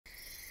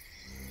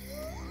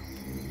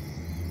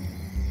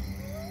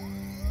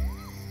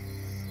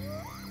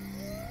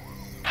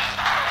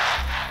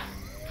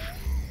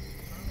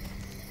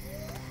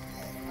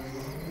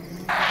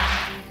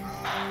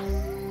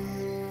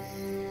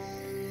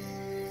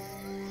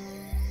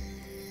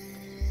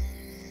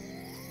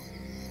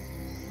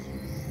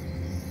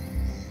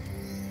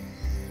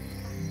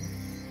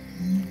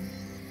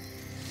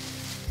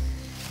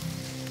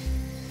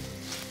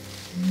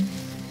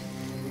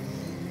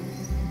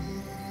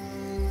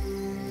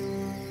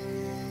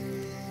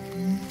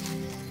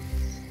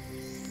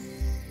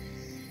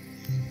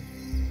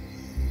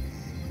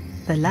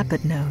The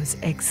leopard knows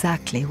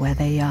exactly where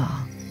they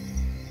are.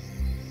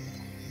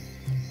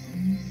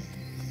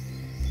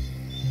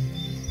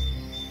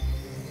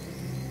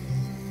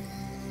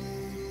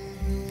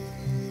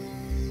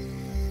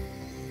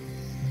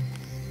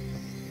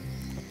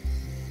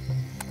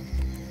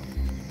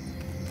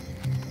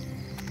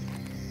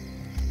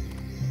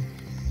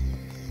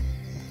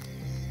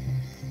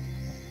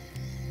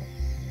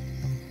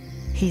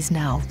 He's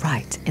now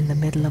right in the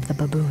middle of the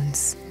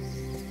baboons.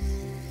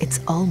 It's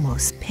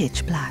almost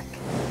pitch black.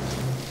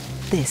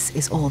 This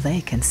is all they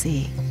can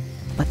see,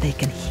 but they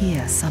can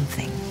hear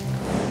something.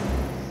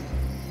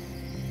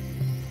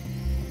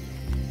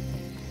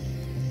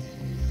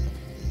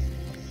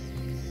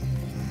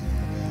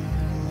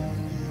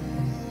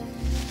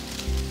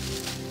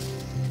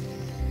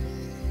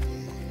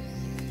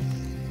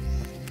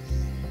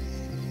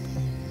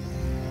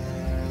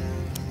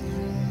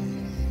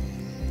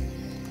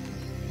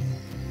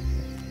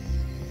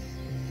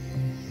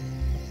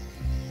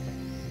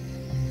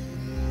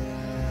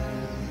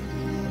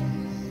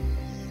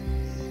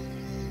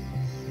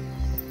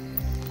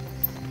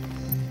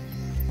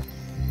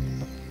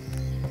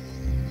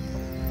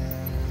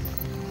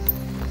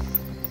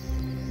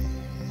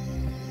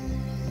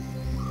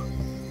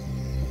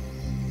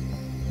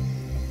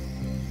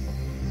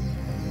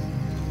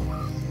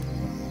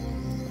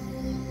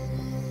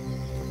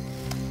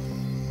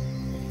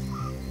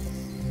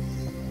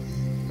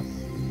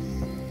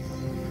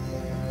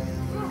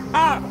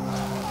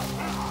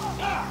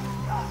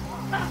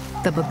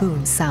 The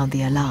baboons sound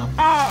the alarm.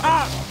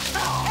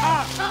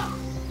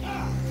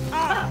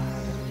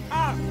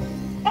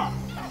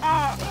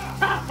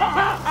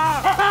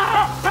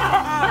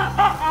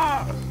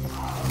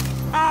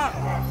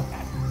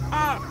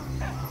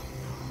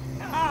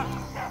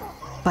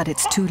 But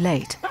it's too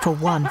late for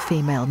one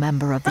female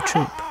member of the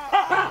troop.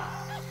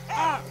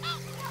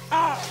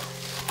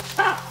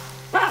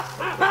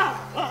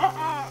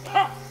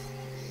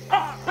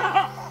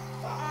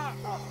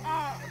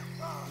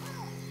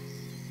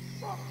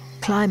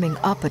 Climbing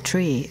up a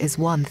tree is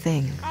one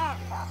thing.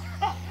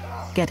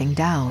 Getting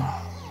down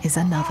is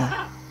another.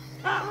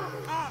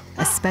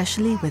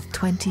 Especially with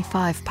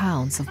 25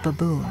 pounds of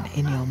baboon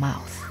in your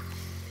mouth.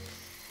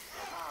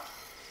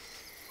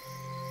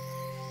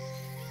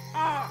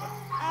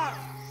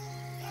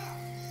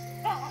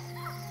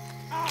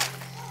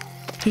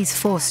 He's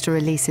forced to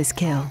release his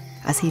kill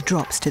as he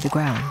drops to the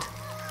ground.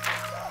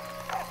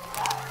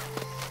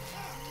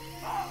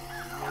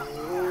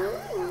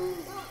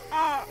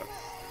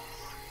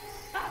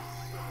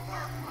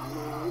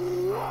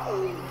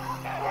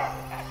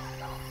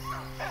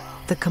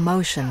 The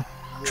commotion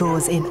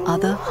draws in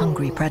other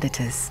hungry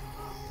predators.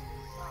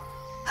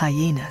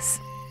 Hyenas.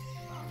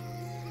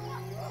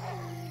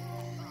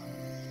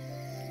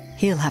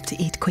 He'll have to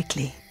eat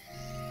quickly.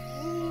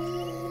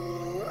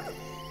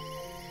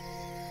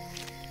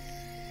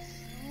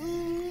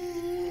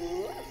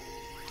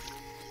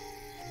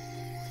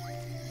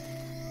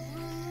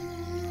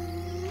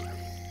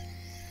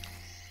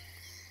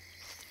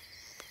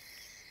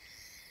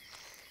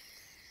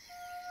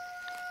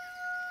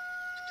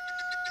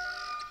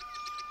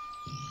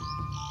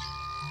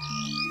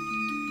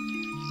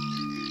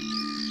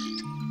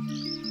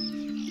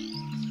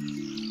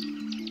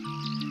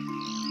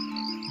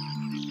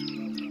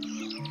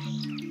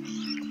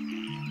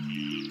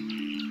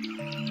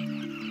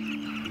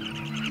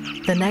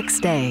 The next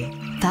day,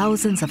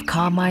 thousands of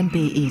carmine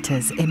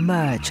bee-eaters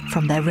emerge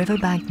from their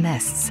riverbank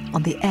nests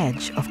on the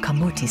edge of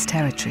Kamuti's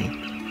territory.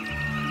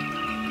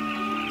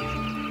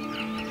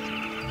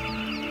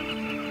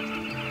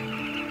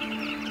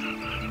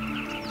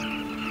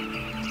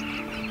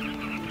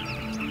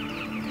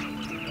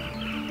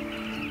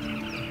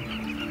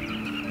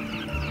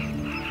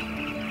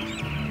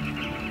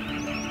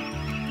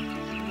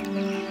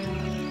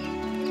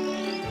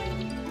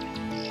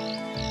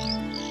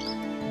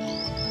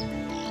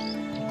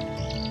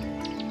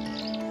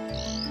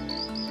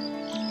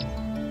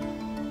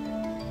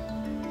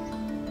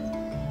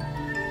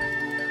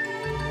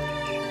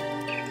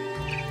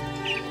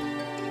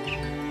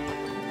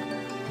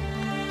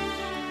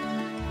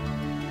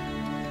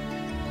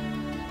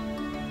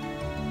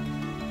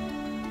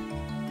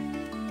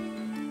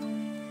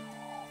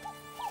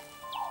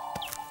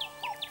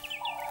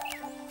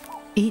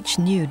 Each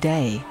new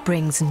day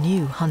brings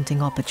new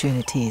hunting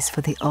opportunities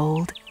for the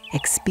old,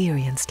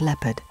 experienced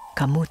leopard,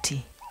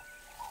 Kamuti.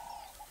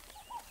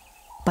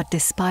 But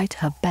despite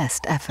her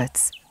best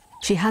efforts,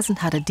 she hasn't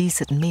had a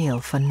decent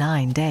meal for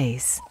 9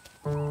 days.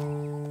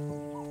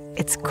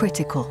 It's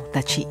critical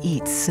that she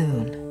eats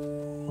soon.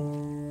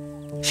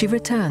 She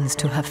returns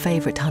to her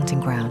favorite hunting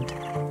ground.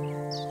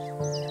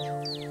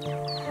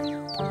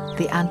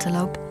 The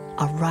antelope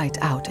are right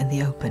out in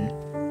the open.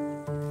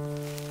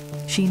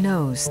 She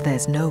knows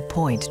there's no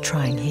point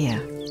trying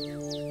here.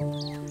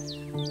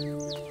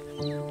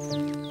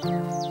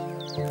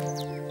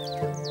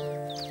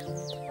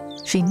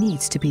 She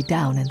needs to be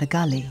down in the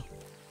gully.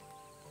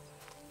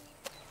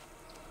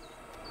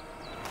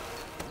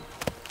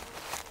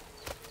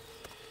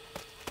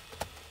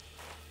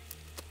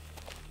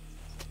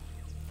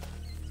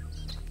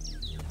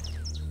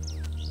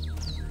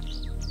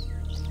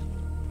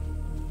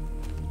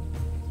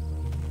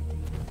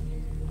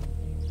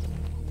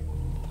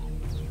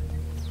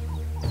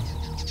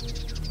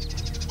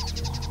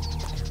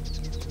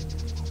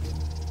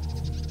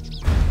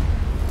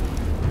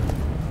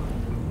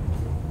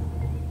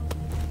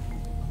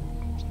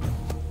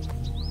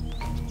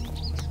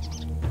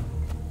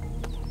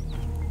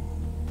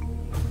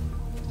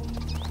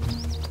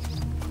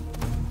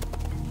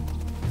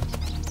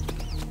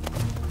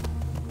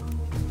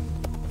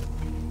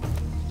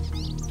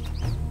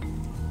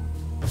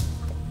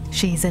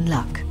 She's in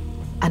luck.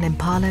 An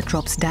impala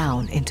drops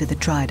down into the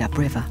dried-up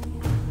river.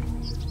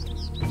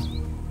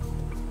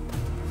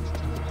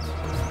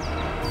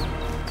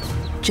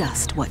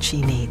 Just what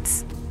she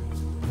needs.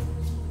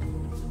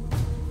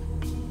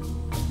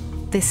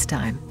 This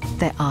time,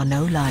 there are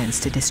no lions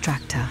to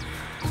distract her.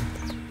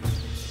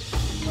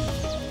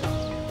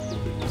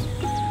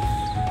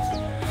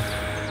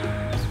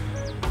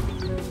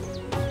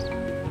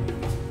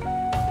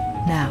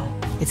 Now,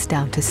 it's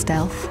down to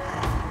stealth,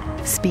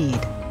 speed,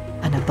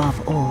 and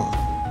above all,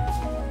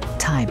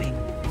 timing.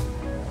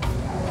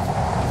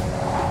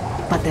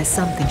 But there's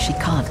something she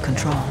can't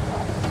control.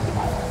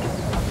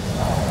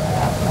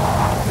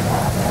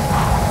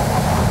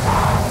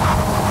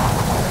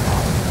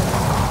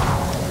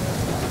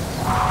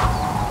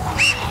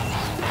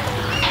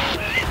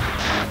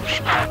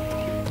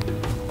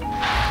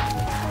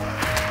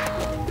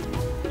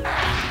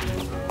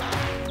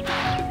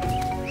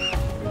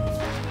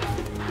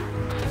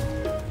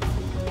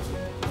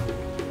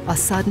 A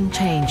sudden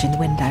change in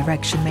wind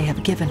direction may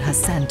have given her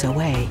scent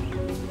away.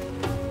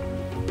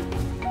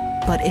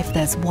 But if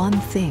there's one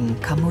thing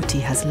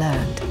Kamuti has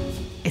learned,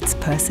 it's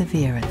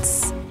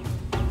perseverance.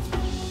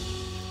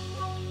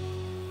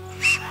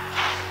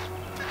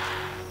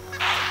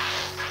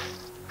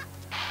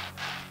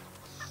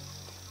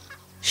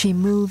 She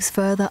moves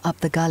further up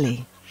the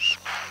gully.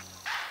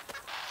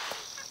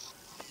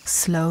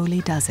 Slowly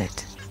does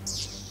it.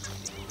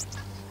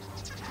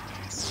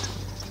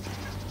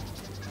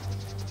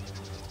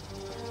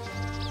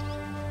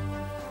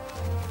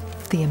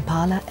 The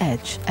impala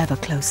edge ever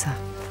closer.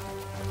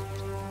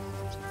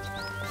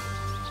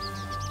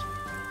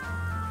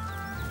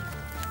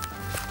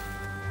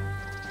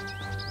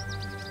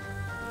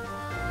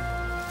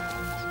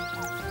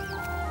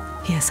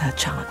 Here's her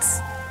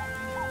chance.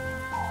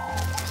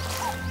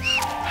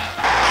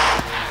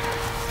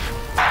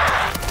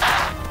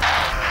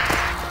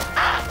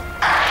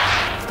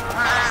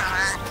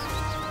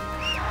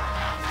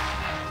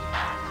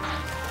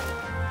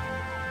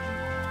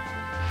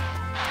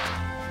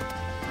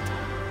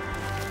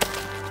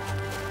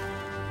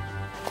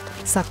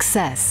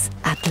 Success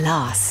at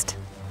last.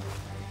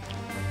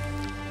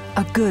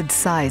 A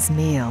good-sized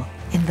meal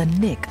in the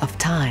nick of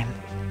time.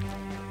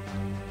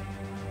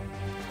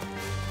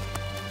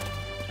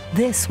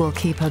 This will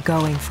keep her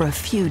going for a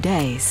few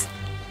days.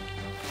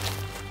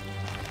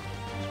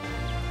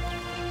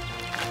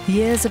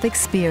 Years of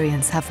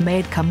experience have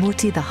made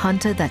Kamuti the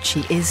hunter that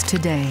she is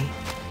today.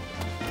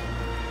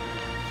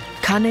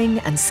 Cunning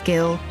and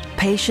skill,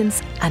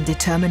 patience and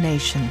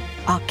determination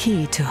are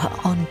key to her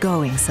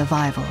ongoing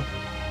survival.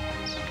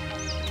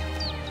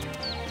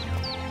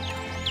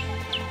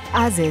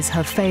 As is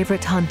her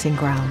favorite hunting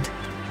ground,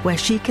 where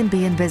she can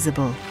be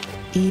invisible,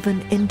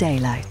 even in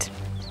daylight.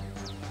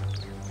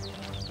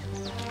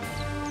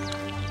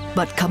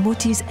 But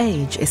Kamuti's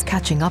age is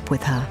catching up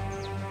with her.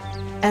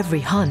 Every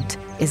hunt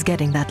is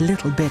getting that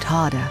little bit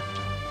harder.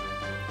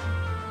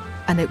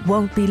 And it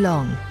won't be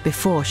long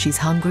before she's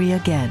hungry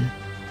again.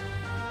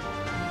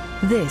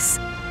 This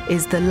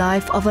is the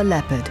life of a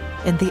leopard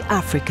in the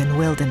African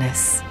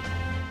wilderness.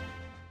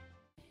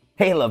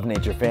 Hey Love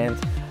Nature fans,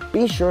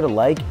 be sure to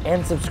like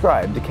and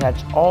subscribe to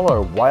catch all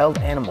our wild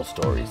animal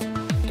stories.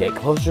 Get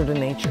closer to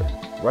nature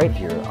right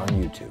here on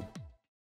YouTube.